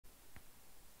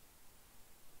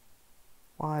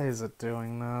Why is it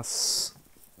doing this?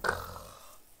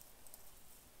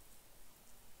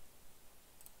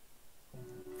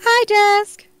 Hi,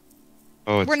 Desk.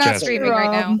 Oh, it's We're not Jess. streaming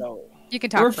right now. No. You can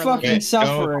talk We're for a little fucking bit.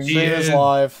 suffering. Stream is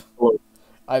live.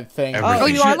 I think. Everything. Oh,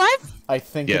 you are live? I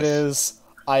think Yes. it is.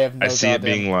 I have no I see it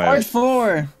being Part live.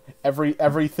 4.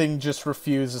 Everything just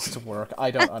refuses to work.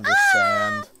 I don't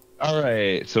understand. All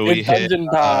right, so we It's hit dungeon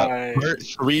time. part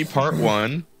 3, part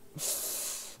 1.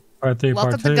 Part 3,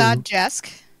 Welcome part to 2. God,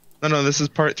 Jesk. No, this is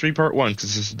part 3, part 1,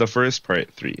 because this is the first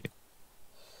part 3.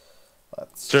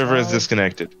 Let's Server is try-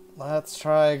 disconnected. Let's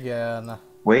try again.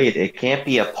 Wait, it can't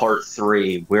be a part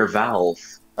 3. We're Valve.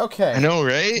 Okay. I know,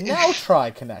 right? Now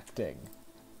try connecting.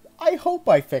 I hope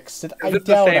I fixed it. I Is it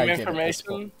the doubt same I did. At this information?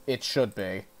 point. It should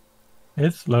be.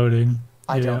 It's loading.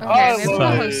 I don't- Okay, Oh, maybe loaded.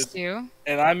 we'll host you.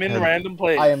 And I'm in random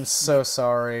place. I am so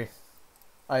sorry.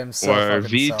 I am so Or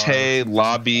fucking sorry. Vitae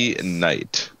Lobby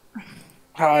Night.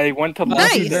 I went to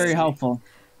Nice. That's very helpful.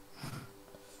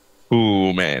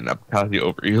 Ooh, man, I'm probably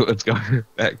over you. Let's go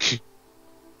back.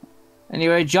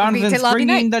 Anyway, Jonathan's Retail lobby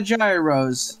bringing night. the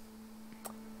gyros.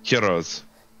 Heroes.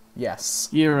 Yes.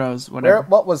 Euros, Where? whatever.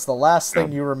 What was the last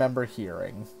thing you remember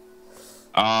hearing?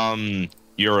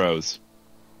 Euros.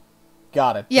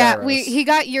 Got it. Yeah, Gyros. he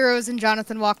got euros and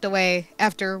Jonathan walked away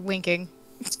after winking.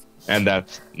 And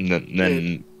that's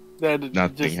then That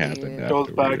nothing just happened goes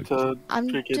back afterwards. to I'm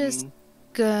freaking... just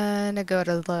gonna go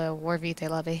to the War Vitae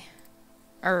lobby.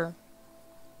 Or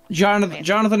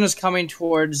Jonathan is coming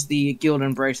towards the guild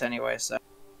embrace anyway, so.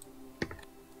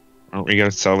 Aren't we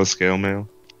gonna sell the scale mail?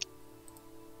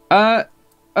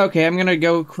 Okay, I'm gonna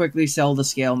go quickly sell the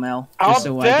scale mail. Just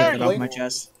so I get it off my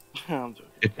chest. I'm joking.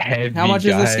 It's heavy, How much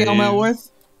is the scale mail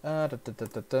worth?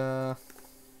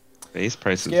 Base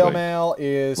price is Scale like mail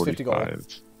is 50 gold.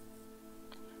 45.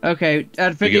 Okay,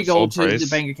 add We 50 get full gold to the price?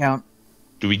 bank account.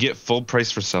 Do we get full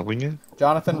price for selling it?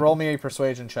 Jonathan, roll me a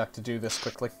persuasion check to do this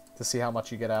quickly, to see how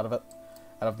much you get out of it,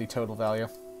 out of the total value.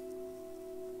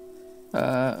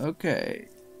 Okay.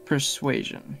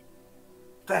 Persuasion.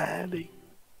 Daddy.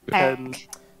 heck.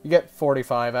 You get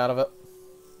 45 out of it.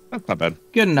 That's not bad.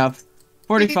 Good enough.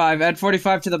 45. Add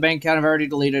 45 to the bank account. I've already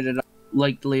deleted it.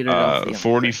 Deleted it off the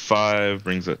 45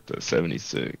 brings it to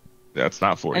 76. That's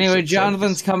not 46. Anyway,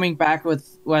 Jonathan's coming back with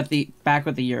the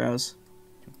euros.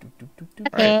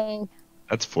 Alright.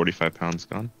 That's 45 pounds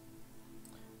gone.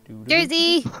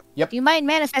 Jersey! Yep. Do you mind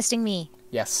manifesting me?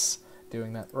 Yes.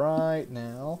 Doing that right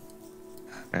now.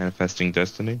 Manifesting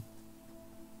destiny.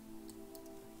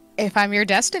 If I'm your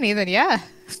destiny, then yeah.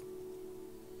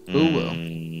 Who will?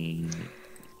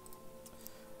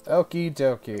 Okie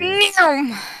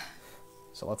dokie.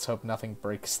 So let's hope nothing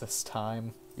breaks this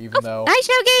time, even though... Hi,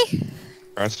 Shogi!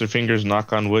 Cross your fingers,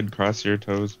 knock on wood, cross your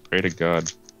toes, pray to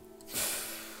God.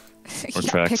 Or Yeah,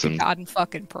 tracks pick a him. god and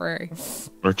fucking pray.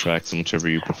 Or tracks them, whichever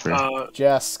you prefer.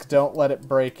 Jesk, don't let it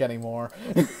break anymore.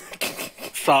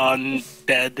 Son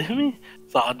dead.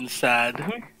 Son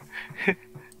sad.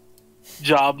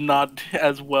 Job not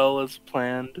as well as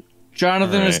planned.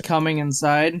 Jonathan is Alright. coming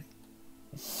inside.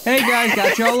 Hey guys,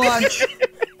 got your lunch.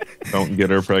 Don't get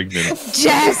her pregnant.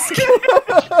 Jesk!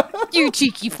 You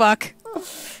cheeky fuck.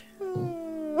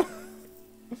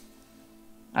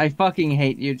 I fucking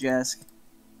hate you, Jesk.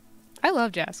 I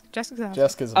love Jesk. Jesk is awesome.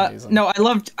 Jesk is amazing. No,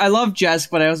 I love Jesk,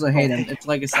 but I also hate him. It's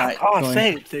like a side. Oh, going.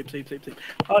 same.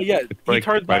 Oh, yeah. It's He like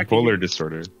turns back to bipolar you.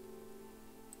 disorder.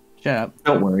 Shut up.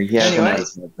 Don't worry, he hasn't Anyway. had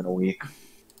his milk in a week.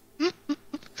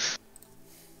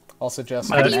 Also, Jesk,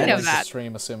 How do you I'm know going to that?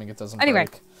 stream assuming it doesn't Anyway.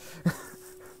 break.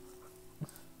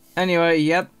 Anyway,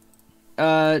 yep.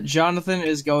 Jonathan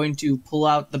is going to pull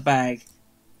out the bag.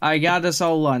 I got us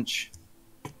all lunch.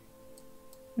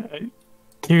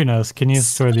 Kunos, can you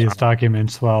store these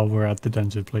documents while we're at the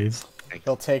dungeon, please?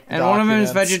 He'll take And one of them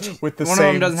is documents with the One of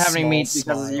them same doesn't have any small meat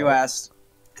because smile. you asked.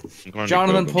 I'm going to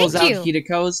Jonathan go- pulls out Thank you.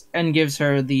 Hidiko's and gives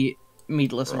her the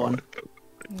meatless one.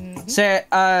 Mhm. Say,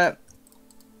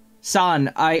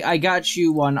 San, I got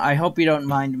you one. I hope you don't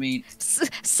mind me. I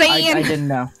Saying! didn't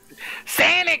know.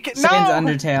 Sanic! Sans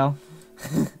No! Undertale.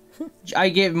 I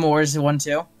gave Moors one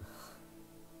too.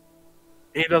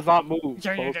 He does not move.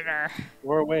 folks.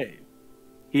 We're away.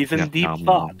 He's in Yeah, deep nom,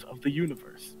 thought of the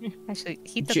universe. Actually,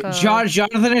 he took a...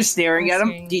 Jonathan is staring at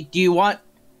him. Do you want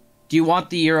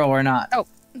the euro or not? Oh.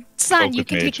 Son, Spoke you with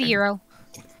can take the Mediacharger. euro.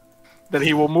 Then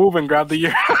he will move and grab the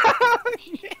euro.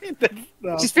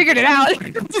 Just figured it out.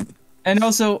 And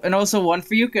also one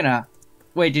for Yukina.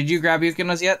 Wait, did you grab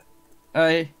Yukina's yet?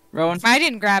 Rowan? I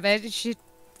didn't grab it.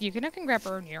 Yukina can grab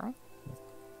her own euro.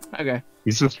 Okay.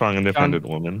 He's a strong, independent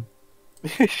woman.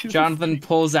 Jonathan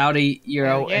pulls out a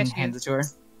euro Yeah, and she hands it is. to her.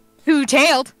 Who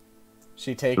tailed?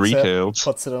 She takes Three it, tails.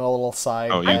 puts it in a little side.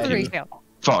 Oh, I'm yeah. bag. three tail.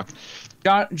 Fuck.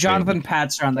 Jonathan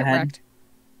pats her on the head. Correct.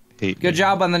 Hate Good me.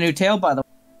 job on the new tail, by the way.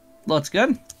 Looks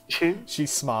good. She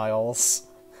smiles.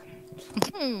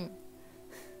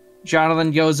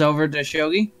 Jonathan goes over to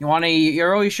Shogi. You want a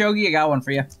Euro Shogi? I got one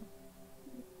for you.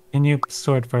 Can you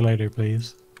store it for later,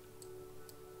 please?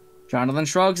 Jonathan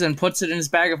shrugs and puts it in his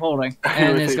bag of holding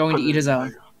and is going to eat his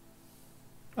own.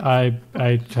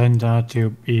 I tend not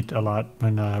to eat a lot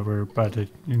when we're about to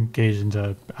engage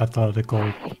into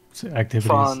athletical activities.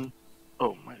 Fun.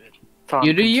 Oh my god. Fun.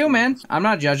 You do you, man. I'm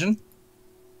not judging.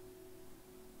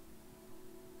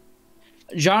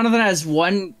 Jonathan has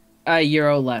one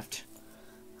Euro left.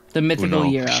 The mythical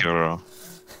Euro. Euro.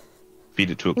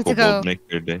 Feed it to a Need to kobold, go. make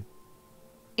their day.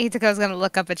 Ituko's gonna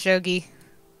look up at Shogi.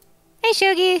 Hey,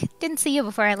 Shogi. Didn't see you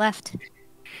before I left.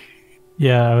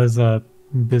 Yeah, I was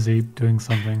busy doing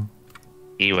something.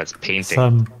 He was painting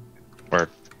Some or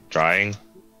drawing,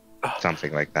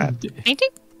 something like that. Painting?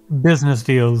 business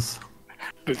deals.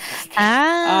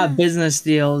 Ah. Business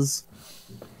deals.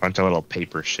 Bunch of little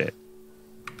paper shit.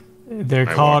 They're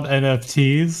My called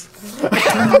NFTs.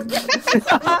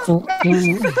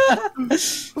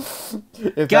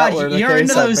 If God, that were the you're case,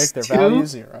 into I'd those make their too? value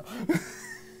 0.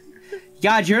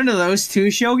 God, you're into those too,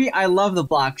 Shogi? I love the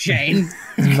blockchain.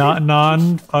 Not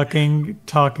non-fucking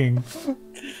talking.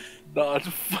 Not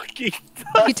fucking.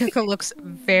 Ituko looks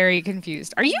very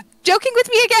confused. Are you joking with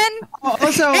me again?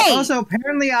 Hey! Also,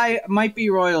 apparently I might be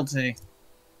royalty.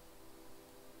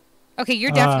 Okay,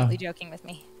 you're definitely joking with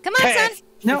me. Come on, son.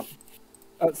 No.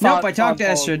 Nope, I talked to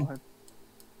Estrid.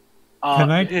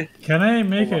 Can I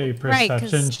make a Right, perception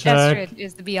because check Estrid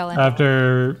is the BLM.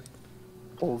 after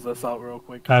Pulls this out real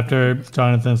quick.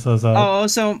 Jonathan says Oh,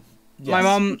 also, my Yes.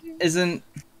 mom isn't...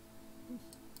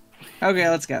 Okay,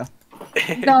 let's go.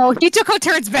 No, Ituko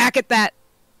turns back at that.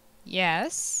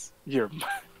 Yes. You're.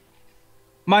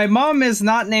 My mom is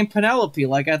not named Penelope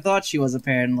like I thought she was,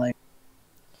 apparently.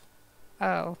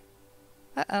 Oh.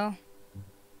 Uh-oh.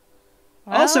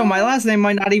 Also, my last name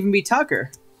might not even be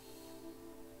Tucker.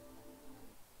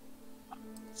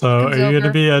 So, Comes are you going over,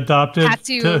 to be adopted? pats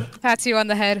you on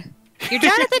the head. You're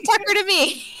Jonathan Tucker to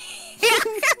me.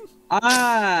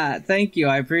 Thank you.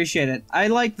 I appreciate it. I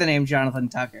like the name Jonathan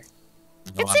Tucker.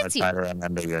 No, It I'm fits you. try to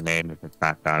remember your name if it's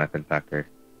not Jonathan Tucker.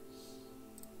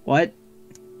 What?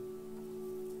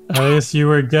 Alice, you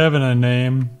were given a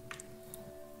name.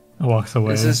 Walks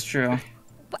away. This is true.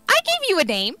 I gave you a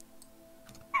name.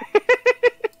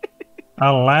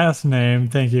 A last name,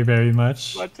 thank you very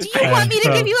much. Do you want me to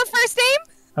give you a first name?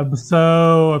 I'm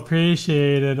so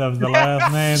appreciated of the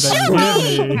last name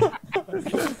that you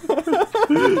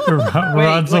give me.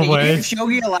 Runs wait, away. you gave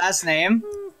Shogi a last name?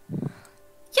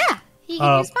 Yeah, he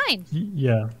can use mine.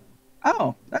 Yeah.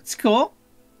 Oh, that's cool.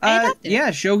 I adopted Yeah,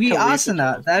 Shogi Can we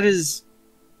Asuna. That is...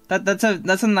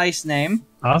 That's a nice name.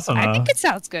 Awesome. I think it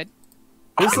sounds good.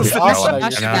 Who's this Ashura. Asuna you're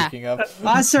Ashura. speaking of?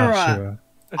 Asura.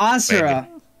 Asura.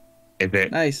 Is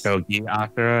it Nice. Shogi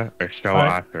Asura or Sho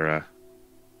Alright. Asura?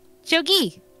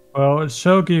 Shogi. Well, it's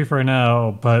Shogi for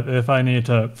now, but if I need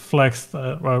to flex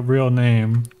the real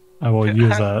name, I will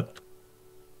use that.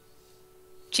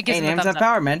 She gives Hey, him a names thumbs have up.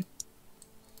 power, man.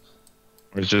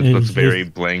 It just Yeah, looks you- very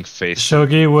blank faced.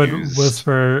 Shogi would Use.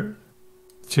 whisper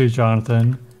to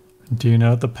Jonathan, "Do you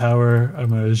know the power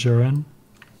of a Jurin?"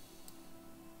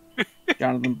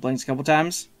 Jonathan blinks a couple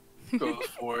times. Goes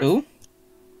for it. Who?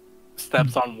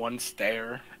 Steps on one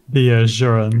stair. The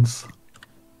Jurins.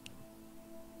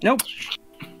 Nope.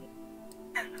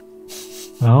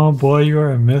 Oh boy, you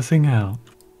are missing out.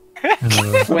 And,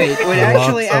 Wait, walks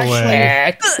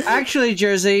away. actually,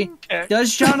 Jersey,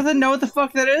 does Jonathan know what the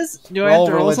fuck that is? Do I have Roll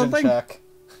to roll religion something? check.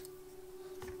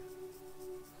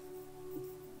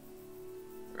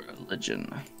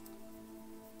 Religion.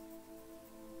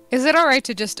 Is it alright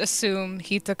to just assume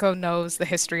Hitoko knows the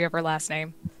history of her last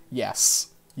name? Yes.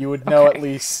 You would know Okay. at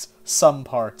least some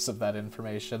parts of that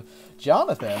information.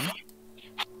 Jonathan,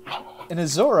 in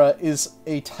Azura, is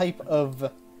a type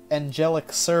of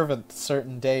angelic servant to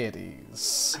certain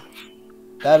deities.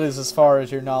 That is as far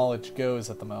as your knowledge goes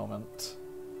at the moment.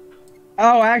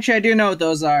 Oh, actually, I do know what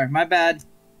those are. My bad.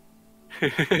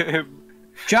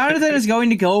 Jonathan is going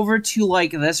to go over to,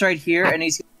 like, this right here, and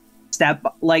he's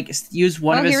use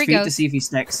one of his here he feet to goes. see if he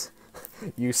sticks.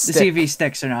 You To see if stick, he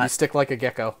sticks or you not. stick like a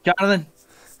gecko.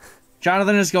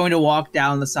 Jonathan is going to walk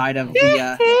down the side of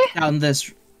the, down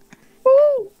this.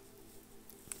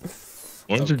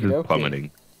 One's just Okey-dokey.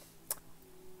 plummeting.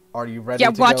 Are you ready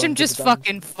Yeah, to watch go him into just the dungeon?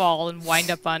 fucking fall and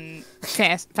wind up on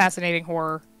fascinating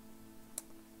horror.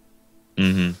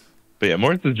 Mm-hmm. But yeah,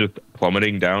 Morris is just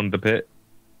plummeting down the pit.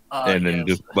 and then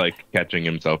just like catching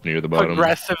himself near the bottom.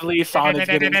 Progressively, Son is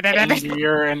getting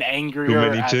angrier and angrier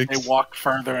as chicks? they walk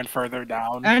further and further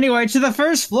down. Anyway, to the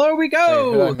first floor we Wait, who did I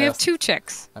go. We have miss? 2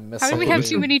 chicks. I missed How do we have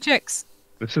something. too many chicks?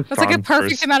 This is That's like a Son's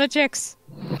perfect first, amount of chicks.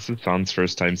 This is Son's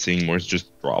first time seeing Morse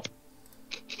just drop,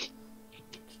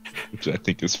 which I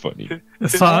think is funny.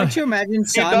 Can't you imagine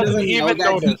Son doesn't doesn't know even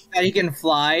notice. that he can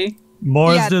fly?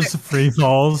 Morse Yeah, just free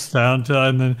falls down to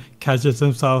and then catches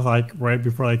himself like right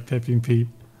before like tipping feet.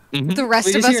 The rest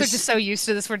We of just us hear are just so used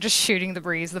to this, we're just shooting the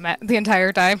breeze the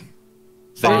entire time.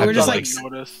 Son we're just doesn't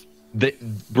like- notice.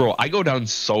 Bro, I go down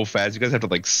so fast. You guys have to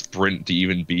like sprint to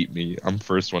even beat me. I'm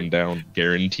first one down,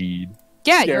 guaranteed.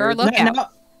 Yeah, you're a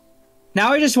lookout.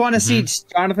 Now I just want to see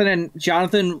Mm-hmm.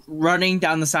 Jonathan running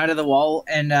down the side of the wall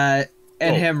and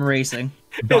him racing.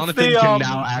 Jonathan the, can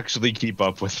now actually keep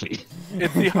up with me.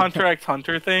 It's the Hunter x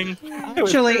Hunter thing.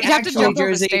 Actually, You have to jump over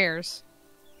the Jersey, stairs.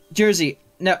 Jersey.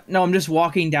 No, I'm just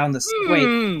walking down the.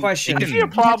 Wait, question. I see a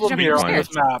problem jump here over on the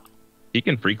this map. He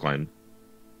can free climb.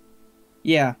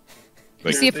 Yeah.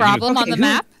 You see a Jersey. problem on Okay, the who-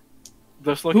 map?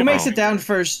 Just look Who at makes my it down finger.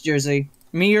 first, Jersey?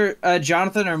 Me or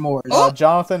Jonathan or Moores?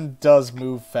 Jonathan does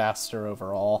move faster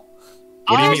overall.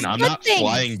 What do you Oh, mean? I'm good not things.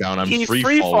 flying down. I'm He's free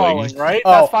free falling. falling, right?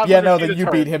 Oh, That's yeah, 500 no, feet then a you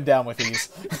turn. beat him down with ease.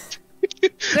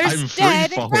 There's I'm dead free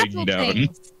and falling grapple down.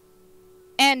 things.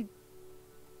 And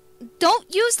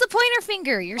don't use the pointer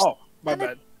finger. You're Oh, my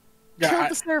bad. killed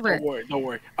the server. Don't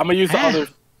worry. I'm gonna use the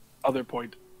other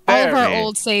point. All of our There.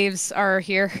 old saves are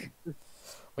here.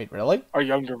 Wait, really? Our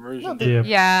younger version. Yeah.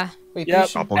 Yeah, Wait, Yep. you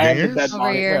should... Doppelgangers? And the dead Over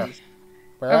body. here.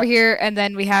 Where over at? here, and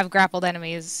then we have grappled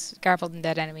and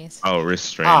dead enemies. Oh,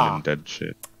 restrained Ah. and dead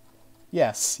shit.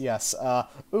 Yes.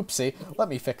 Oopsie. Let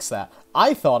me fix that.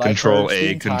 I thought Control I purged the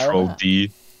A, entire Control map.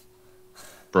 D.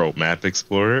 Bro, map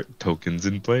explorer, tokens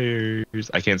and players.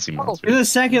 I can't see To monsters. the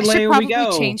second I should layer probably we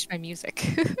go. change my music.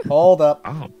 Hold up.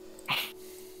 Oh,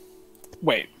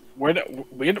 Wait, we're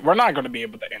not gonna be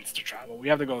able to insta travel. We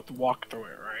have to go walk through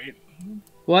it, right?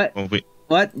 What? well, wait.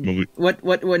 What? Well, we-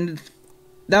 What? When?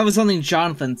 That was something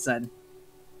Jonathan said.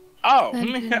 Oh,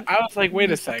 I was like,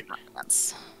 wait a sec.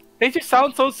 That's- They just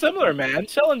sound so similar, man.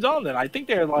 Shell and Jonathan. I think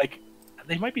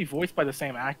they might be voiced by the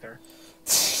same actor.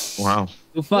 Wow.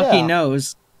 Who fucking Yeah.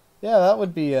 knows? Yeah, that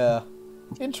would be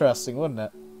interesting, wouldn't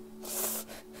it?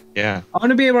 Yeah. I want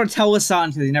to be able to tell Hassan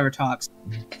because he never talks.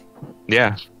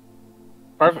 Yeah.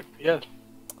 Perfect. Yeah.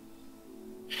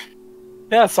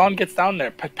 Yeah, Son gets down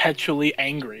there perpetually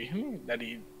angry that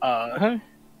he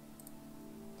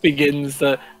begins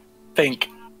to think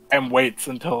and waits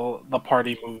until the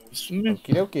party moves. Okie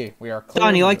dokie. We are clear.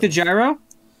 Hassan, you like the move. gyro?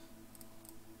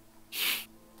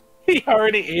 He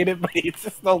already ate it, but he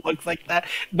just still looks like that.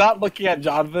 Not looking at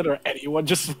Jonathan or anyone,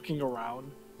 just looking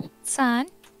around. Son,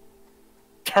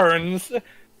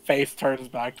 Face turns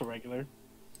back to regular.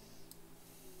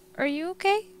 are you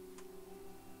okay?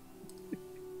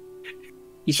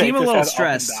 You seem Shakes a his little head up and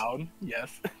stressed. down.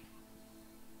 Yes.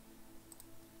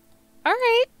 All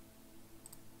right.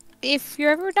 If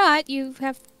you're ever not, you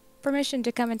have permission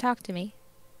to come and talk to me,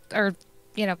 or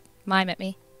mime at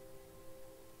me.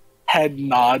 Head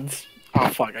nods. Oh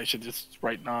fuck! I should just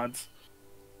write nods.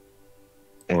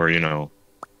 Or,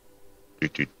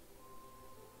 toot toot.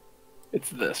 It's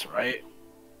this, right?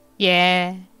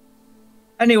 Yeah.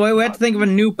 Anyway, we have to think of a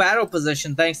new battle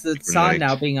position thanks to Hassan Right.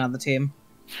 now being on the team.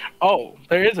 Oh,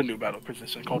 there is a new battle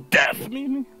position called Death.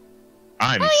 Maybe.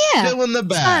 I'm yeah. still in the Son,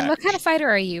 back. what kind of fighter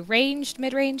are you? Ranged,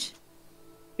 mid-range?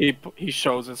 He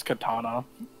shows his katana.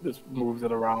 Just moves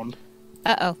it around.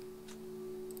 Uh-oh.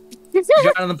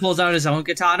 Jonathan pulls out his own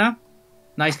katana.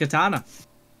 Nice katana.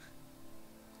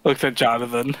 Looks at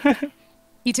Jonathan.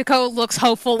 Itako looks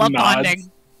hopeful of Nods.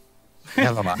 bonding.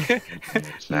 Never mind.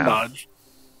 Now. Nods.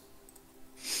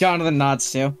 Jonathan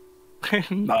nods too.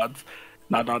 Nods.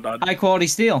 Nod. High quality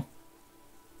steel.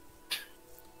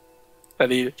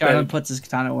 Jonathan That puts his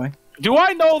katana away. do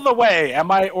I know the way?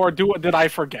 Am I, or did I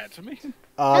forget?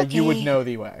 You would Okay. know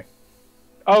the way.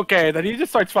 Okay, then he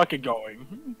just starts fucking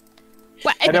going.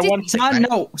 What? And then one Hassan,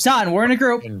 no. Hassan, we're in a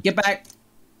group. Get back.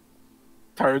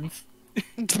 turns.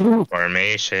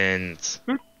 Formations.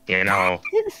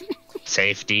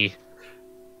 Safety.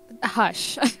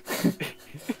 Hush.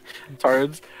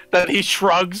 Turns. Then he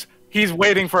shrugs. He's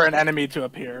waiting for an enemy to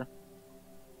appear.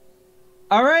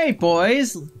 All right,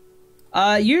 boys.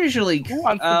 Usually, Who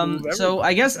wants to move so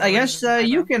I guess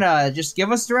you can just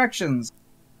give us directions.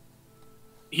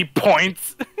 He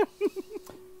points.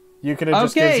 You could have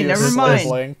just Okay, gives you never a mind.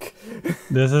 slip link.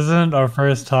 This isn't our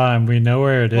first time. We know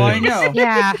where it is. Well, I know.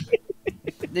 Yeah.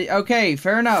 Okay,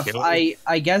 fair enough. Yep.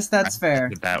 I guess that's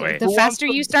fair. That way. The faster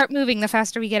you start moving, the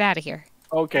faster we get out of here.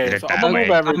 Okay, so Get I'm gonna that move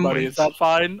way. everybody. Is that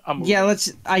fine? I'm moving. Yeah,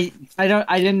 let's. I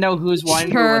didn't know who's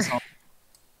wanting Sure. to whistle.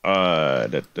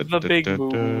 The big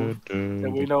move.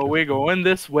 And we know we're going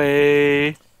this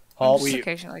way. Halt. We-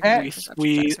 Occasionally Eh. do We perception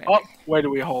squeeze. checks, maybe. Oh, where do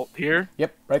we halt? Here?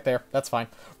 Yep, right there. That's fine.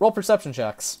 Roll perception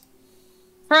checks.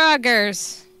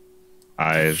 Froggers.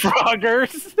 I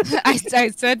Froggers. I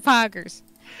said poggers.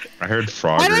 heard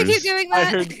Why do I keep froggers. doing I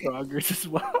that? heard froggers as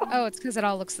well. Oh, it's because it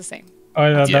all looks the same. Oh,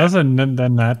 yeah, Yeah. that was a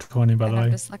nat 20, by And the I'm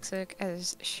way. dyslexic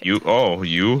as shit.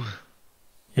 You?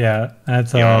 Yeah,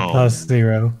 that's Yum. plus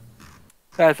 0.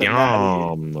 That's a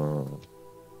natty. Yum.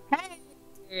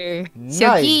 Hey.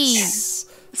 Nice.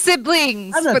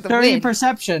 Siblings That's a for the 30 win.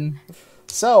 perception.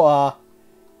 So,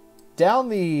 down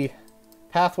the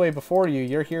pathway before you,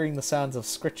 you're hearing the sounds of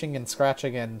scritching and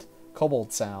scratching and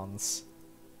kobold sounds.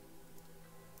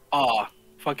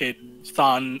 Fucking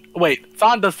San. Wait,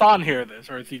 does San hear this,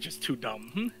 or is he just too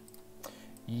dumb?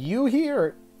 You hear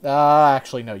it.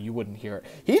 Actually, no, you wouldn't hear it.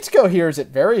 Hitsuko hears it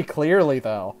very clearly,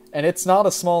 though, and it's not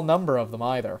a small number of them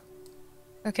either.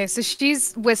 Okay, so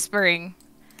she's whispering.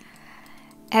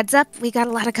 Heads up, we got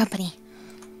a lot of company.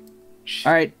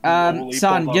 All right, Holy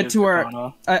San, Boba get is to where.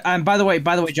 katana. By the way,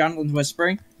 Jonathan's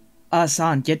whispering.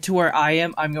 San, get to where I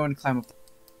am. I'm going to climb up.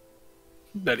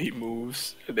 That he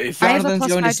moves. They I have say, a Jonathan's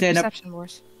plus going to 5 to stand up. perception,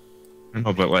 Wars.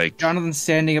 No, but like Jonathan's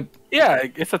standing up. yeah,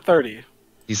 it's a 30.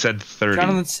 he said 30,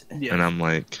 Jonathan's. Yeah. and I'm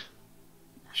like,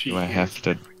 She do I hears have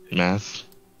to math?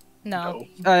 No.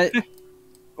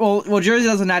 Well, Jersey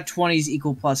does a nat 20s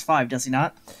equal plus 5, does he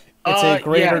not? It's a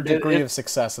greater yeah, degree of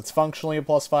success. It's functionally a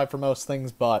 +5 for most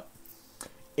things, but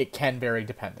it can vary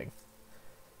depending.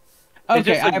 It's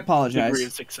Okay, just I a apologize. Degree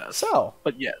of success. So,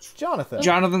 But yes. Jonathan,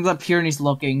 Jonathan's up here and he's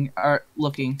looking.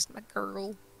 Looking. My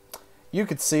girl. you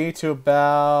could see to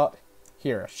about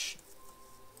here-ish.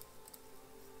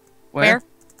 Where?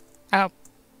 Oh.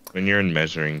 When you're in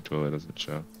measuring tool, it doesn't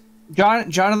show.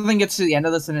 Jonathan gets to the end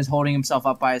of this and is holding himself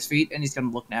up by his feet, and he's gonna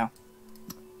look now.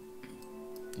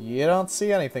 You don't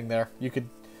see anything there. You could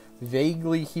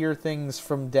vaguely hear things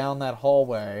from down that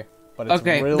hallway, but it's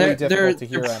Okay, really they're- difficult to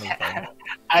they're- hear anything.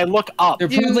 I look up. They're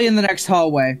probably in the next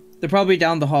hallway. They're probably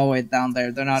down the hallway down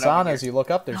there. They're not. San, over as you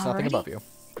look up, there's nothing Alrighty. above you.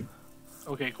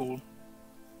 Okay, cool.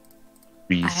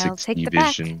 360 take the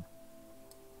back. vision.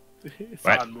 San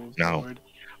What? moves No. forward.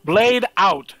 Blade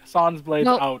out. San's blade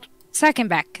Well- out. Second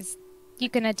back, because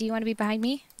do you want to be behind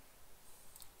me?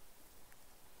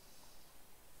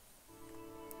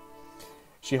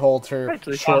 She holds her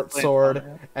Actually, short San's sword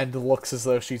blade- and looks as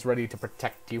though she's ready to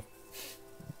protect you.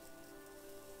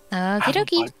 Okie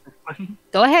dokie.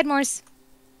 Go ahead, Morse.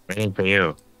 Waiting for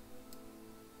you.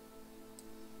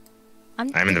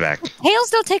 I'm in the back. Tails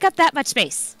don't take up that much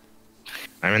space.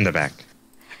 I'm in the back.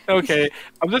 Okay,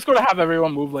 I'm just gonna have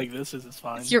everyone move like this. Is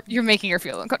fine? You're making her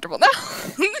feel uncomfortable now.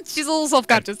 She's a little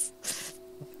self-conscious.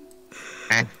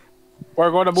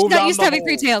 We're going to She's move not down used the to having hole.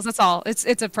 3 tails, that's all.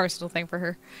 It's a personal thing for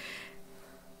her.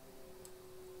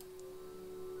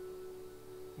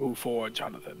 Move forward,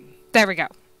 Jonathan. There we go.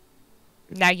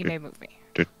 Now you may move me.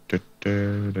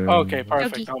 Okay,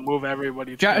 perfect. Okey. I'll move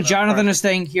everybody. together. Jonathan is Perfect.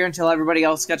 staying here until everybody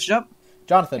else catches up,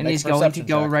 Jonathan, and make he's a going to perception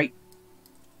go check. right.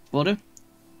 Will do.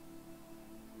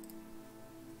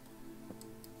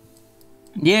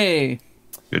 Yay!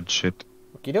 Good shit.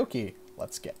 Okie dokie.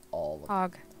 Let's get all of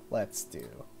Hog. Let's do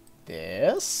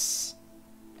this.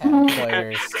 Add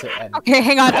players to end. Okay,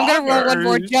 hang on. I'm gonna roll one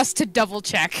more Fuckers. just to double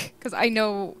check, because I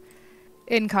know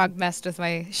Incog messed with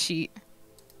my sheet.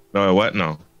 No, what?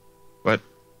 No. What?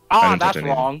 I Ah, didn't touch that's any.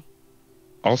 wrong.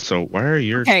 Also, why are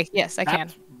your Okay, yes, I can.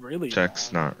 That's really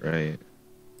checks wrong. not right?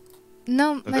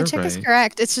 No, my They're check is right.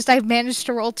 correct. It's just I managed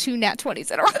to roll 2 nat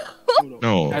 20s in a row.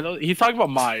 No. He's talking about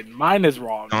mine. Mine is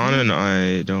wrong. Dawn and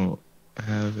I don't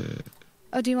have it.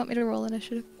 Oh, do you want me to roll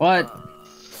initiative? What?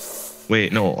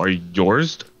 Wait, no. Are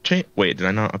yours changed? Wait, did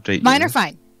I not update Mine are yours?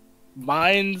 fine.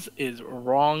 Mine's is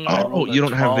wrong. I Oh, rolled a you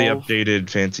don't have the 12. updated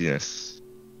fanciness.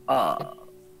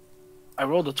 I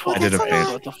rolled a 12. I did a so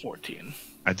fan- it's a 14.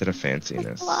 I did a fanciness.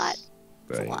 That's a lot.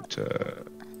 Going lot. to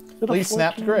Please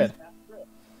snap to grid.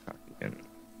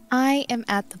 I am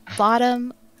at the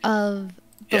bottom of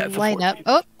the Yeah, it's a lineup. 14.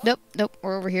 Oh, nope.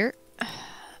 We're over here.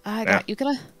 I got you.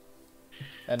 Gonna.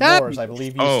 And Stop. Moors, I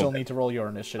believe you Oh. still need to roll your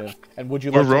initiative. And would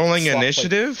you We're like to rolling swap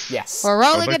initiative? Yes. We're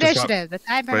rolling like to swap initiative. The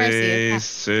time for mercy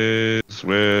is Places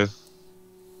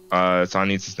with Son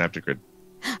needs to snap to grid.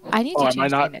 past. I need Oh, to am I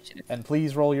change the not- initiative. And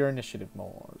please roll your initiative,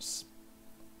 Moors.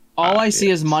 All I see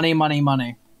yes. is money, money,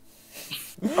 money.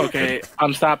 Okay,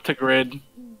 I'm stopped to grid.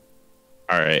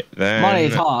 Alright, then Money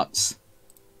talks.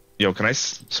 Yo, can I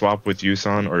swap with you,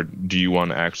 Son, or do you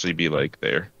want to actually be like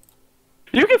there?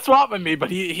 You can swap with me, but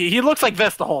he looks like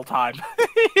this the whole time.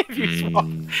 If you swap.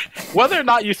 Whether or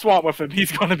not you swap with him,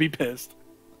 he's gonna be pissed.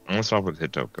 I'm gonna swap with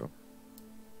Hitoko.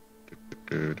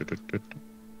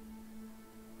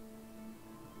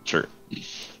 Sure.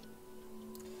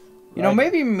 You know,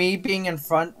 maybe me being in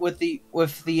front with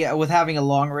having a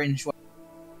long range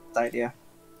idea.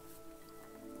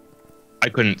 I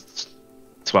couldn't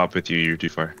swap with you. You're too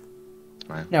far. It's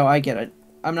fine. No, I get it.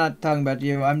 I'm not talking about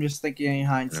you. I'm just thinking in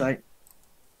hindsight.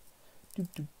 Oh,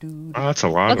 that's a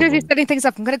lot. Okay, of he's them. setting things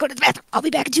up. I'm gonna go to the bathroom. I'll be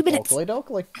back in 2 minutes.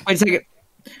 Dokely. Wait a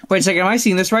second. Am I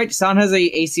seeing this right? Sound has a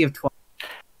AC of 12.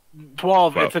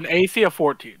 12. Well. It's an AC of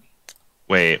 14.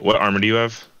 Wait, what armor do you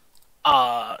have?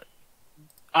 No.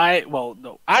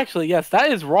 Actually, yes, that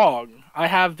is wrong. I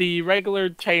have the regular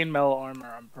chainmail armor.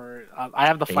 I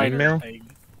have the fighter Chainmail?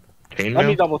 thing. Chainmail? Let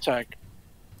me double check.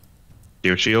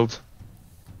 Your shield?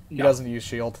 He doesn't use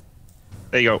shield.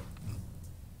 There you go.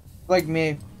 Like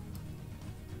me.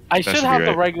 I That should should be have the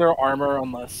right. regular armor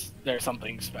unless there's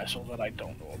something special that I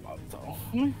don't know about. So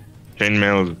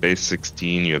Chainmail is base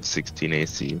 16. You have 16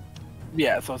 AC.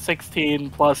 yeah, so 16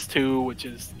 plus 2, which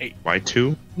is 8. Why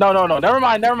 2? No. Never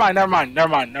mind.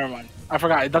 I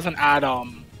forgot. It doesn't add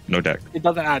No deck. It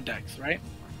doesn't add dex, right?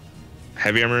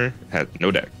 Heavy armor has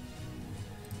no deck.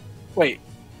 Wait.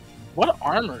 What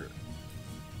armor?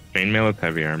 Chainmail is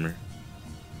heavy armor.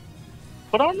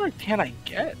 What armor can I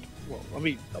get? Well, let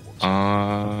me double check.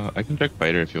 I can check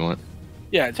fighter if you want.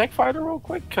 Yeah, check fighter real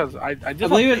quick because I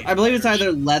just. I believe it's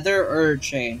either leather or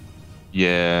chain.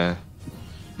 Yeah.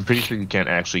 I'm pretty sure you can't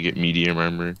actually get medium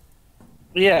armor.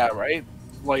 Yeah, right.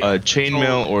 Like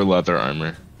Chainmail or leather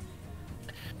armor.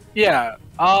 Yeah.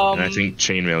 And I think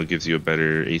chainmail gives you a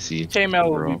better AC. chainmail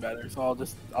will overall. be better, so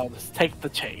I'll just take the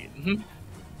chain.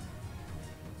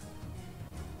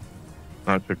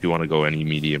 Not sure if you want to go any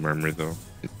medium armor though.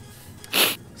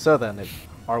 So then,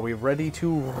 are we ready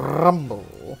to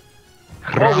rumble?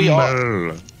 Well, we are.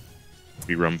 Rumble.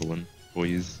 Be rumbling,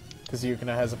 boys. Because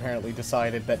Yukina has apparently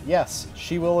decided that yes,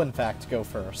 she will in fact go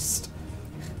first.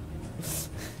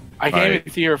 I can't By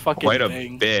even see her fucking Quite a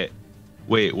thing. bit.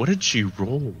 Wait, what did she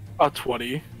roll? A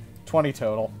 20. 20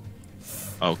 total.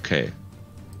 Okay.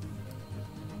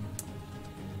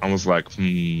 I was like,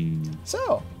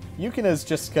 So, Yukina's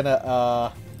just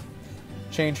gonna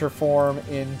change her form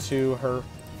into her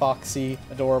foxy,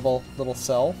 adorable little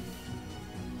self.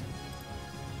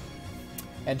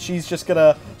 And she's just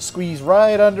gonna squeeze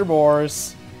right under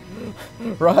Moors,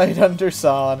 right under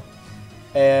San,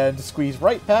 and squeeze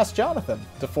right past Jonathan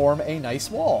to form a nice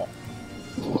wall.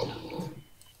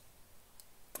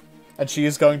 And she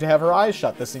is going to have her eyes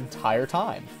shut this entire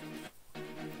time.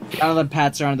 Jonathan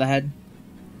pats her on the head.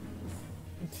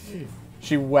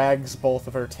 She wags both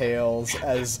of her tails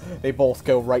as they both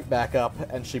go right back up,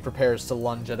 and she prepares to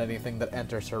lunge at anything that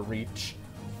enters her reach.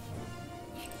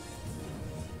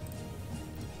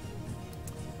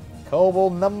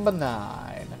 Kobold number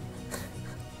 9.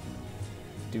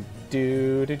 Do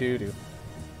do do do do.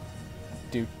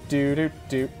 Do do do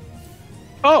do.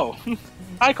 Oh!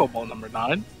 Hi, Cobalt number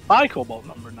 9. Bye, Cobalt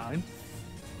number 9.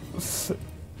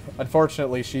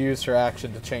 Unfortunately, she used her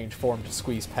action to change form to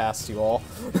squeeze past you all.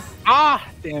 Ah!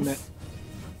 Damn it.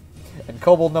 And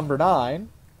Kobold number 9,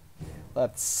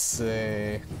 let's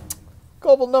see.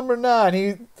 Kobold number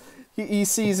 9, he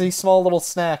sees a small little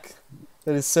snack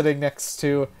that is sitting next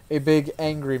to a big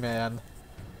angry man.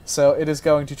 So it is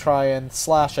going to try and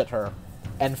slash at her.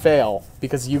 And fail,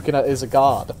 because Yukina is a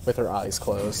god with her eyes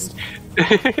closed.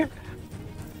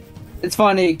 It's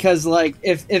funny because, like,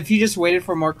 if he just waited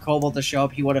for more Cobalt to show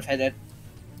up, he would have hit it.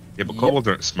 yeah, but kobolds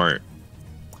aren't smart,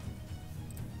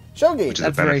 Shogi, which is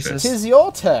a That's benefit. racist. tis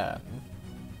your turn.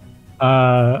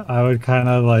 I would kind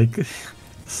of like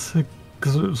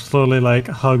slowly like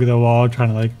hug the wall, trying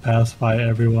to like pacify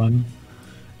everyone,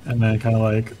 and then kind of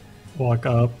like walk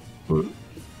up, and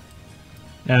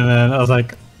then I was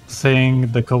like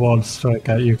saying the kobold strike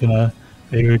at Yukina.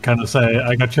 They would kind of say,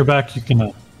 "I got your back,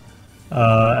 Yukina,"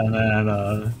 and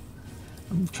then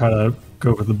try to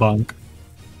go for the bunk.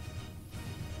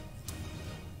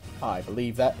 I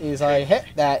believe that is a hit.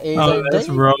 That is Oh, a that's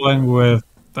ding. rolling with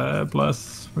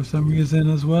bless for some reason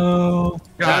as well.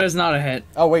 That is not a hit.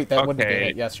 Oh wait, that wouldn't be a Okay.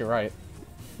 hit. Yes, you're right.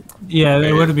 Yeah,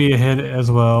 it would be a hit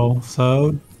as well,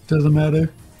 so doesn't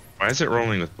matter. Why is it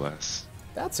rolling with bless?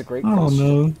 That's a great I don't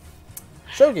question. know.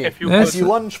 Shogi, If you as put you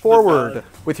lunge forward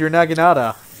with your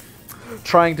Naginata,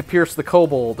 trying to pierce the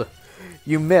kobold,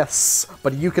 you miss,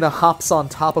 but Yukina hops on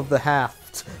top of the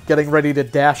haft, getting ready to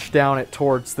dash down it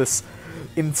towards this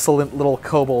insolent little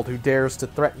kobold who dares to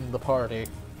threaten the party.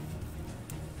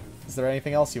 Is there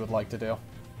anything else you would like to do?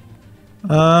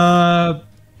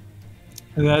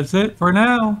 That's it for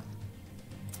now.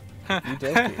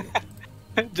 Okey-dokey.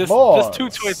 just two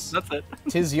choices. That's it.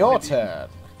 Tis your turn.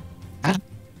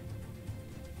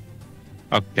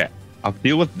 Okay, I'll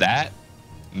deal with that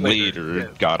later. yeah.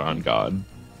 God on God.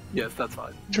 Yes, that's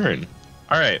fine. Turn.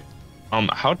 All right.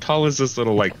 How tall is this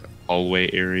little like hallway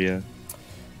area?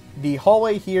 The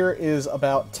hallway here is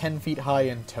about 10 feet high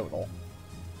in total.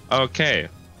 Okay.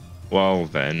 Well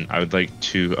then, I would like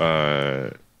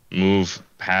to move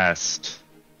past.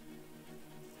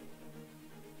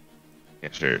 Yeah,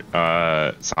 sure.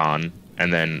 San,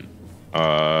 and then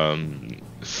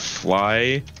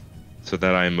fly so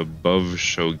that I'm above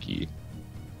Shogi.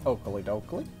 Oakley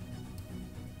dokley.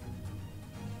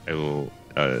 I will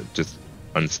just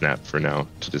unsnap for now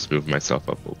to just move myself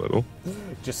up a little.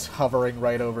 Just hovering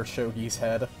right over Shogi's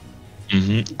head.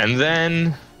 And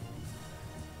then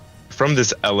from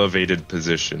this elevated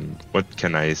position, what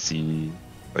can I see?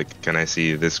 Like, can I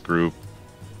see this group?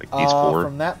 Like these four?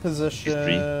 From that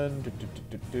position,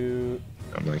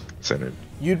 I'm like centered.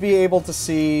 you'd be able to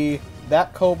see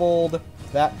that kobold,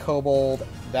 that kobold,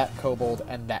 that kobold,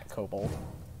 and that kobold.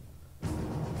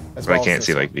 As But I well as can't this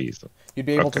see one. like these. You'd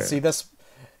be able to Okay. see this,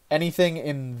 anything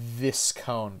in this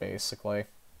cone, basically.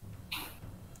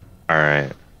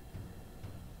 Alright.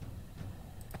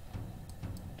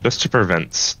 Just to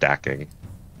prevent stacking.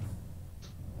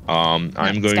 I'm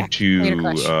going stack. Way to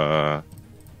crush. to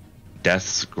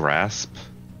Death's Grasp.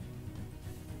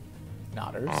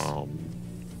 Nodders.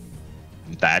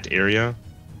 That area.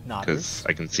 Nodders. Because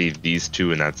I can see these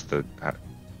two, and that's the.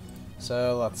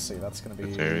 So, let's see, that's gonna be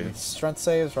This area. strength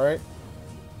saves, right?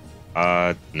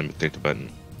 Let me click the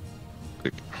button.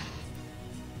 Click.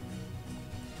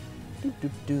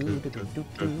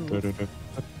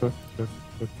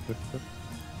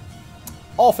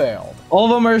 All failed. All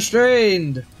of them are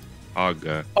strained.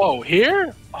 Aga. Oh,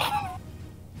 here?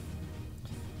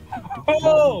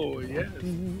 Oh, yes.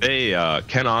 They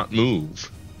cannot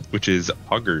move, which is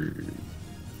Augur.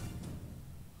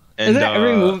 Isn't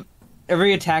every move,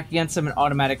 every attack against them an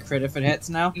automatic crit if it hits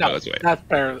now? No, that's right. that's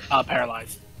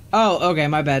paralyzed. Oh, okay,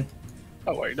 my bad.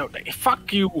 Oh, wait, no,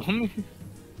 fuck you.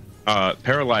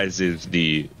 Paralyzed is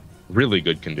the really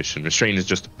good condition. Restraint is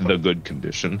just the good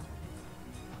condition.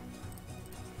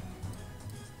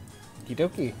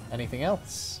 Okie-dokie. Anything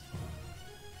else?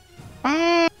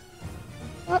 I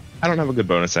don't have a good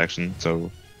bonus action, so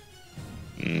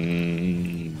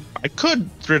I could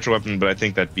spiritual weapon, but I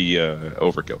think that'd be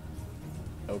overkill.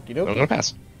 So I'm Okie-dokie. gonna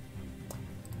pass.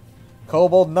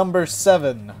 Kobold number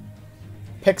 7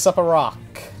 picks up a rock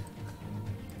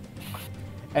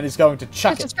and is going to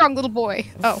chuck Such a it. strong little boy.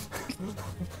 Oh.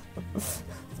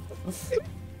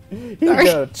 He's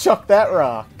gonna chuck that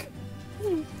rock.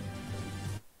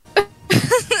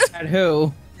 At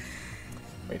who?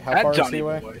 Wait, how That far is Johnny he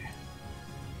away? boy.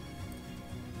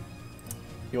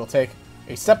 He will take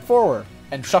a step forward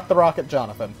and chuck the rock at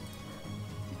Jonathan.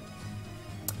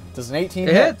 Does an 18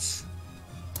 It hit? hits.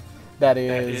 That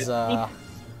is,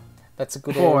 that's a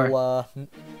good 4. old,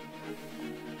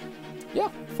 yeah,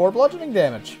 4 bludgeoning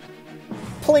damage.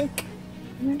 Plink!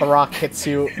 The rock hits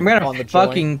you I'm gonna on the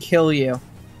fucking joint. kill you.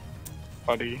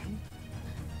 Buddy.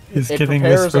 He's It getting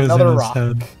prepares whispers in another his rock.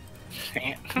 head.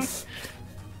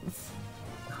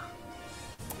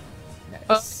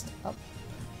 Next up.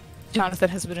 Jonathan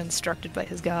has been instructed by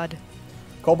his god.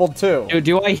 Kobold 2. Dude,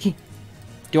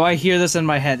 do I hear this in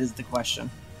my head is the question.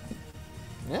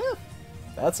 Yeah,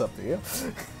 that's up to you.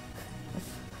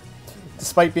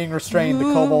 Despite being restrained, the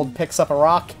kobold picks up a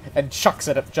rock and chucks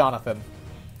it at Jonathan.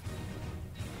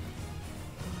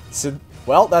 So,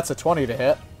 well, that's a 20 to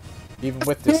hit, even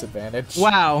with disadvantage.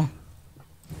 Wow.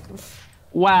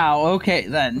 Wow, okay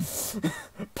then.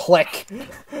 Plick.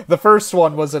 The first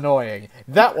one was annoying.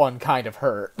 That one kind of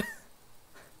hurt.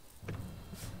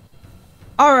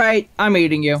 Alright, I'm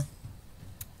eating you.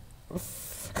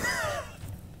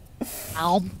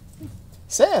 Ow.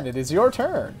 San, it is your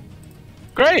turn.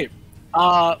 Great.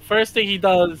 First thing he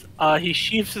does, he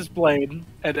sheaths his blade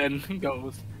and then he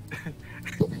goes,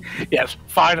 yes,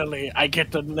 finally, I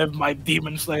get to live my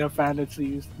Demonslayer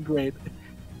fantasies. Great.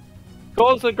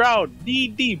 Goes to the ground, knee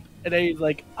deep, and then he's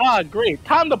like, great,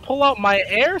 time to pull out my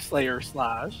Air Slayer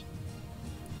slash.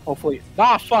 Hopefully,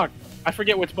 fuck, I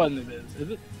forget which button it is. Is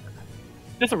it?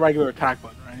 It's a regular attack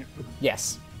button, right?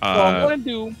 Yes. So I'm gonna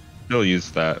do, Still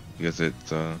use that because it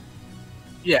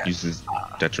yeah, uses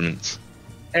detriments.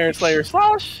 Air Slayer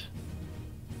slash,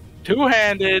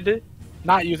 two-handed,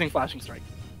 not using Flashing Strike.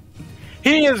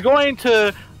 He is going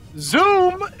to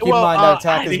zoom. Keep in mind that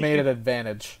attack is made at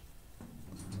advantage.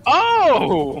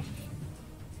 Oh,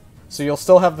 So you'll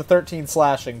still have the 13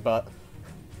 slashing, but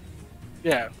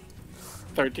yeah.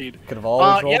 Could have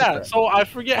always rolled a yeah, crit. so I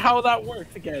forget how that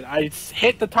works again. I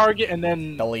hit the target and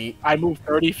then Delete. I move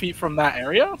 30 feet from that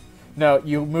area? No,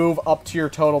 you move up to your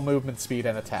total movement speed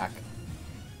and attack.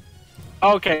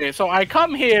 Okay, so I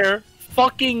come here,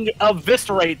 fucking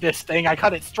eviscerate this thing. I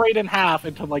cut it straight in half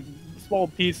into, like, small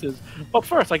pieces. But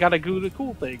first, I gotta do the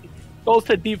cool thing. Goes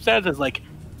to deep senses, like,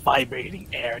 vibrating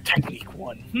air technique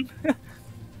 1.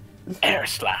 Air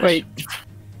slash. Wait,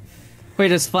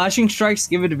 does flashing strikes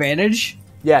give advantage?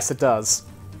 Yes, it does.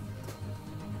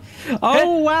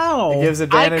 Oh, wow! It gives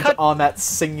advantage cut- on that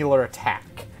singular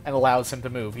attack and allows him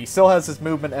to move. He still has his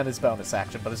movement and his bonus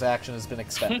action, but his action has been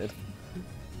extended.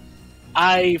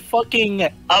 I fucking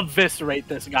eviscerate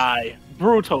this guy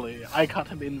brutally. I cut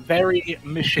him in very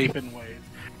misshapen ways.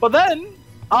 But then,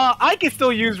 I can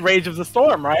still use Rage of the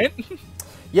Storm, right?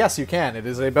 Yes, you can. It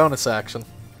is a bonus action.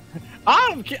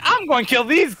 I'm going to kill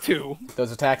these two.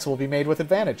 Those attacks will be made with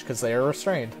advantage because they are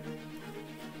restrained.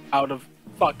 Out of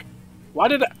fuck. Why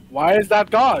is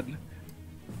that gone?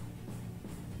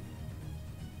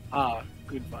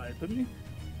 Good vibe.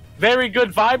 Very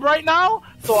good vibe right now.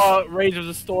 So Rage of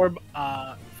the Storm.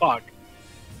 Fuck.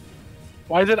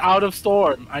 Why is it out of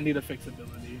Storm? I need a fix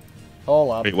ability.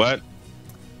 Hold up. Wait, what?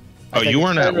 I Oh, think you it's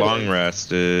weren't at better long than-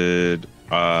 rested.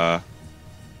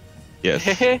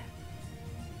 Yes.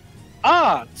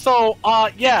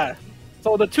 Yeah.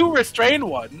 So the two restrained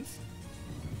ones.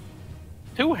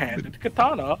 Two-handed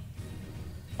katana.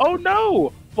 Oh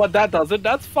no! But that doesn't.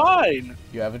 That's fine.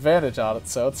 You have advantage on it,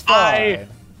 so it's I- fine.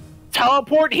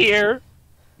 Teleport here,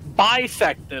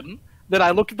 bisect them. Then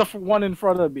I look at the one in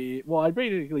front of me. Well, I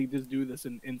basically just do this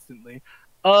instantly.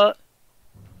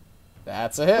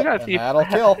 That's a hit, I gotta and see- that'll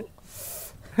kill.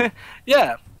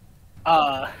 Yeah.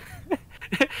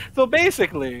 So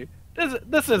basically, this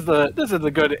is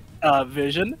the good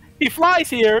vision. He flies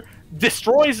here,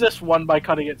 destroys this one by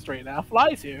cutting it straight in half.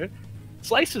 Flies here,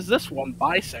 slices this one,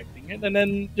 bisecting it, and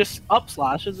then just up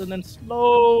slashes, and then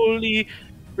slowly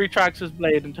retracts his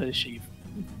blade into his sheath.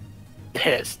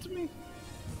 Pissed me.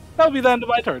 That'll be the end of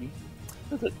my turn.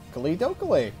 That's it.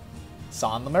 Dokali.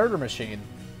 Son the murder machine.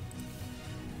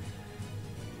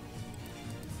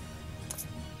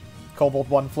 Kobold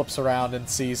 1 flips around and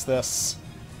sees this.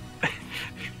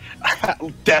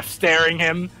 Death staring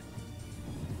him.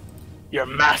 Your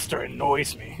master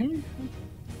annoys me.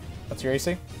 What's your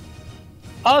AC?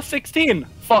 16.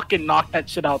 Fucking knock that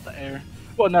shit out the air.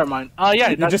 Well, never mind. Yeah,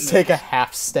 You that's- just take a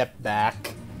half step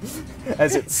back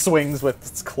as it swings with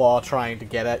its claw trying to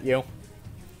get at you,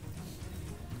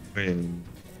 Wait,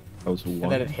 that was and one.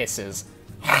 then it hisses.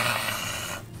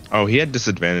 Oh, he had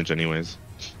disadvantage anyways.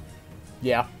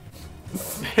 Yeah.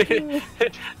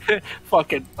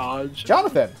 Fucking dodge.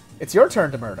 Jonathan, it's your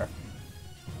turn to murder.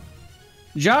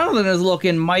 Jonathan is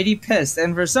looking mighty pissed,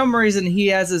 and for some reason he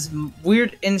has this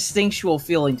weird instinctual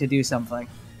feeling to do something.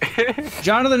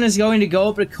 Jonathan is going to go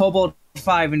up to Kobold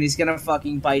 5 and he's gonna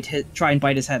fucking try and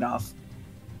bite his head off.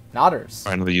 Nodders.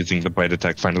 Finally using the bite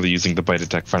attack, finally using the bite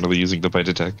attack, finally using the bite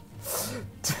attack.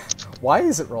 Why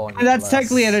is it rolling? And that's less?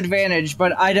 technically an advantage,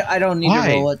 but I don't need Why?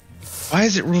 to roll it. Why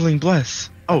is it rolling bless?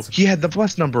 Oh, he had the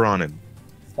bless number on him.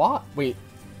 What? Wait.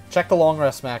 Check the long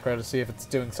rest macro to see if it's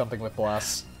doing something with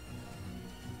bless.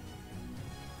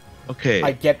 Okay.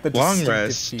 I get the long distinctive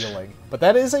rest. feeling, but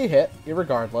that is a hit,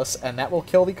 irregardless, and that will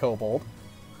kill the kobold.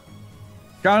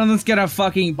 Jonathan's gonna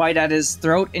fucking bite at his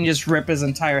throat and just rip his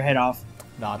entire head off.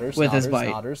 Nodders, With nodders, his bite.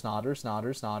 nodders,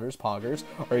 poggers.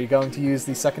 Or are you going to use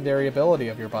the secondary ability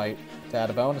of your bite to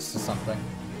add a bonus to something?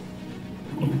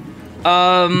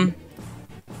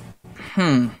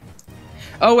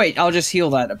 Oh wait, I'll just heal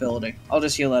that ability. I'll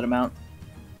just heal that amount.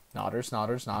 Nodders,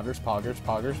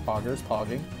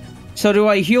 pogging. So do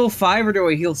I heal 5 or do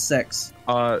I heal 6?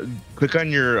 Click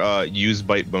on your use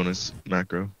bite bonus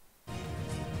macro.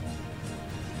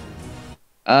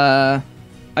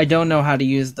 I don't know how to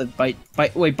use the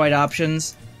bite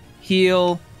options.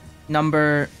 Heal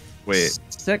number Wait,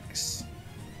 6.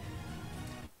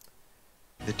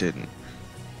 it didn't.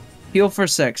 Heal for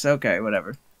 6. Okay,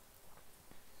 whatever.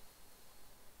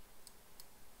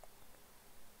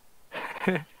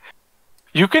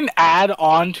 You can add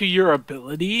on to your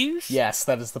abilities? Yes,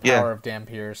 that is the Yeah. power of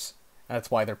Dampiers. That's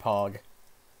why they're pog.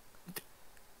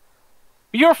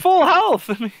 You're full health!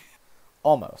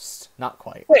 Almost. Not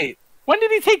quite. Wait, when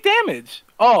did he take damage?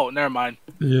 Oh, never mind.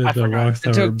 Yeah, I the forgot. rocks It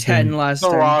that were took 10 being- last The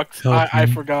turn. rocks. I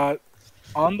Helping. forgot.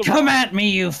 On the Come rock. at me,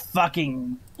 you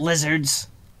fucking lizards.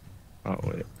 Oh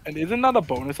wait. And isn't that a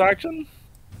bonus action?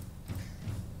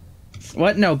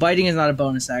 What? No, biting is not a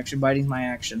bonus action. Biting's my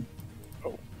action.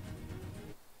 Oh.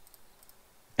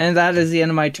 And that is the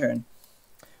end of my turn.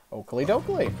 Oakley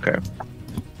dokley. Okay.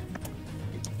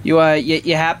 You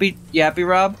happy? You happy,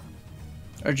 Rob?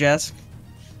 Or Jess?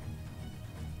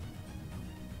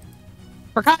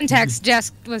 For context,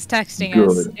 Jess was texting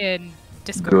us Good. in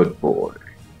Discord. Good boy.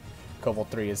 Kobold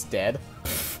 3 is dead.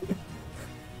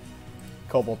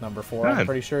 Kobold number 4, I'm God.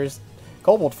 pretty sure is...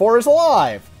 Kobold 4 is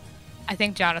alive! I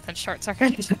think Jonathan's short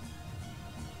circuit.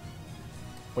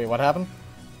 Wait, what happened?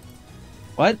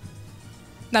 What?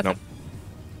 Nothing. Nope.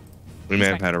 We may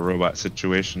have had a robot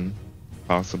situation,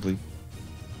 possibly.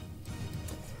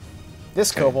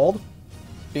 This kobold,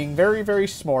 being very, very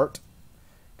smart,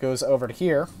 goes over to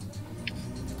here,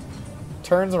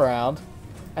 turns around,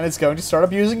 and is going to start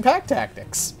abusing pack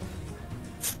tactics.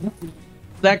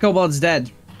 That kobold's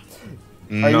dead.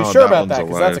 Are you sure about that?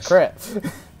 Because that's a crit.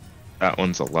 That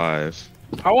one's alive.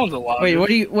 That one's a lot. Wait, what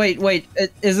do you? Wait.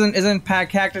 Isn't Pack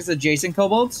Cactus adjacent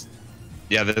kobolds?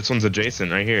 Yeah, this one's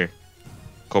adjacent right here.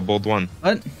 Kobold 1.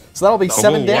 What? So that'll be Kobold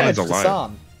 7 one damage is to alive.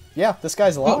 San. Yeah, this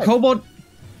guy's alive. Kobold.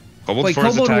 Kobold Wait, 4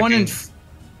 is kobold attacking. 1 and.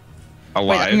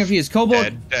 alive. Wait, I'm confused.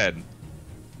 Kobold. Dead.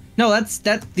 No, that's.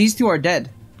 These two are dead.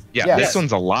 Yeah, Yes. this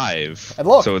one's alive. And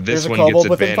look, so this there's a one kobold gets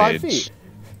within 5 advantage. feet.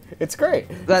 It's great.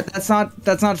 That's not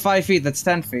 5 feet. That's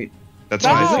 10 feet. That's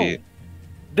No. 5 feet.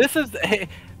 This is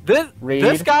this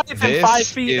Reed. guy is in 5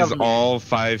 This feet is of me. all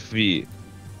 5 feet.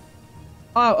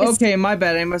 Oh, okay. My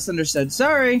bad. I misunderstood.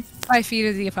 Sorry. 5 feet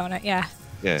of the opponent, yeah.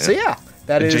 Yeah. So yeah,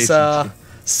 that is Adjacent.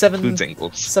 7 Includes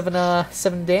angles.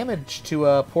 7 damage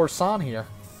to poor San here.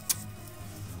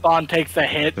 Thon takes a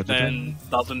hit, then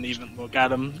doesn't even look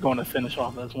at him. Going to finish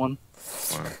off this one.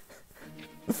 Wow.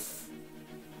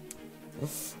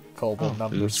 Kobold Oh,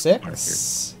 number there's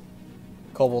 6.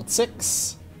 Kobold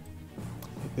 6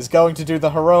 is going to do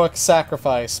the heroic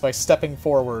sacrifice by stepping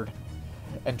forward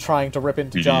and trying to rip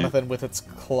into Mhm. Jonathan with its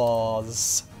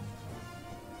claws.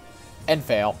 And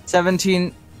fail.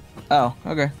 17. Oh,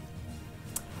 okay.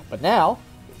 But now,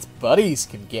 its buddies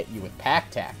can get you with pack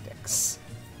tactics.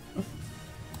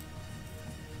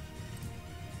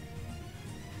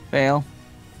 Fail.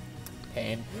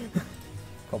 Pain.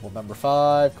 Kobold number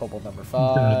 5, Kobold number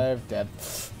 5, dead.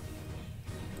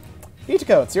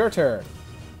 Ichiko, it's your turn.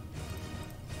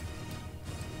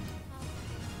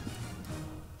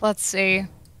 Let's see.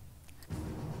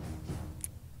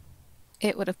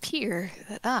 It would appear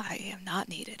that I am not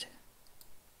needed.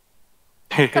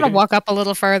 I'm gonna walk up a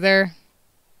little further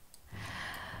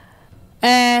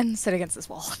and sit against this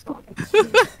wall.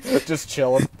 Just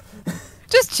chilling.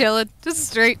 Just chilling. Just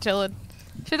straight chilling.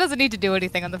 She doesn't need to do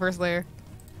anything on the first layer.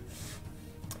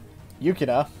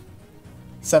 Yukina,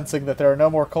 sensing that there are no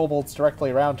more kobolds directly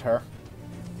around her,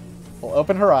 will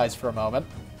open her eyes for a moment,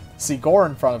 see Gore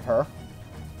in front of her.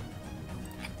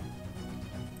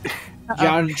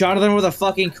 Jonathan with a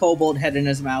fucking kobold head in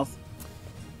his mouth.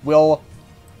 Will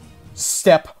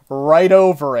step right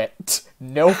over it,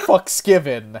 no fucks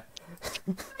given,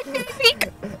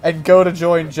 and go to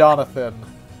join Jonathan.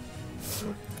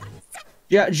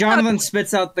 Yeah, Jonathan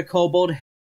spits out the kobold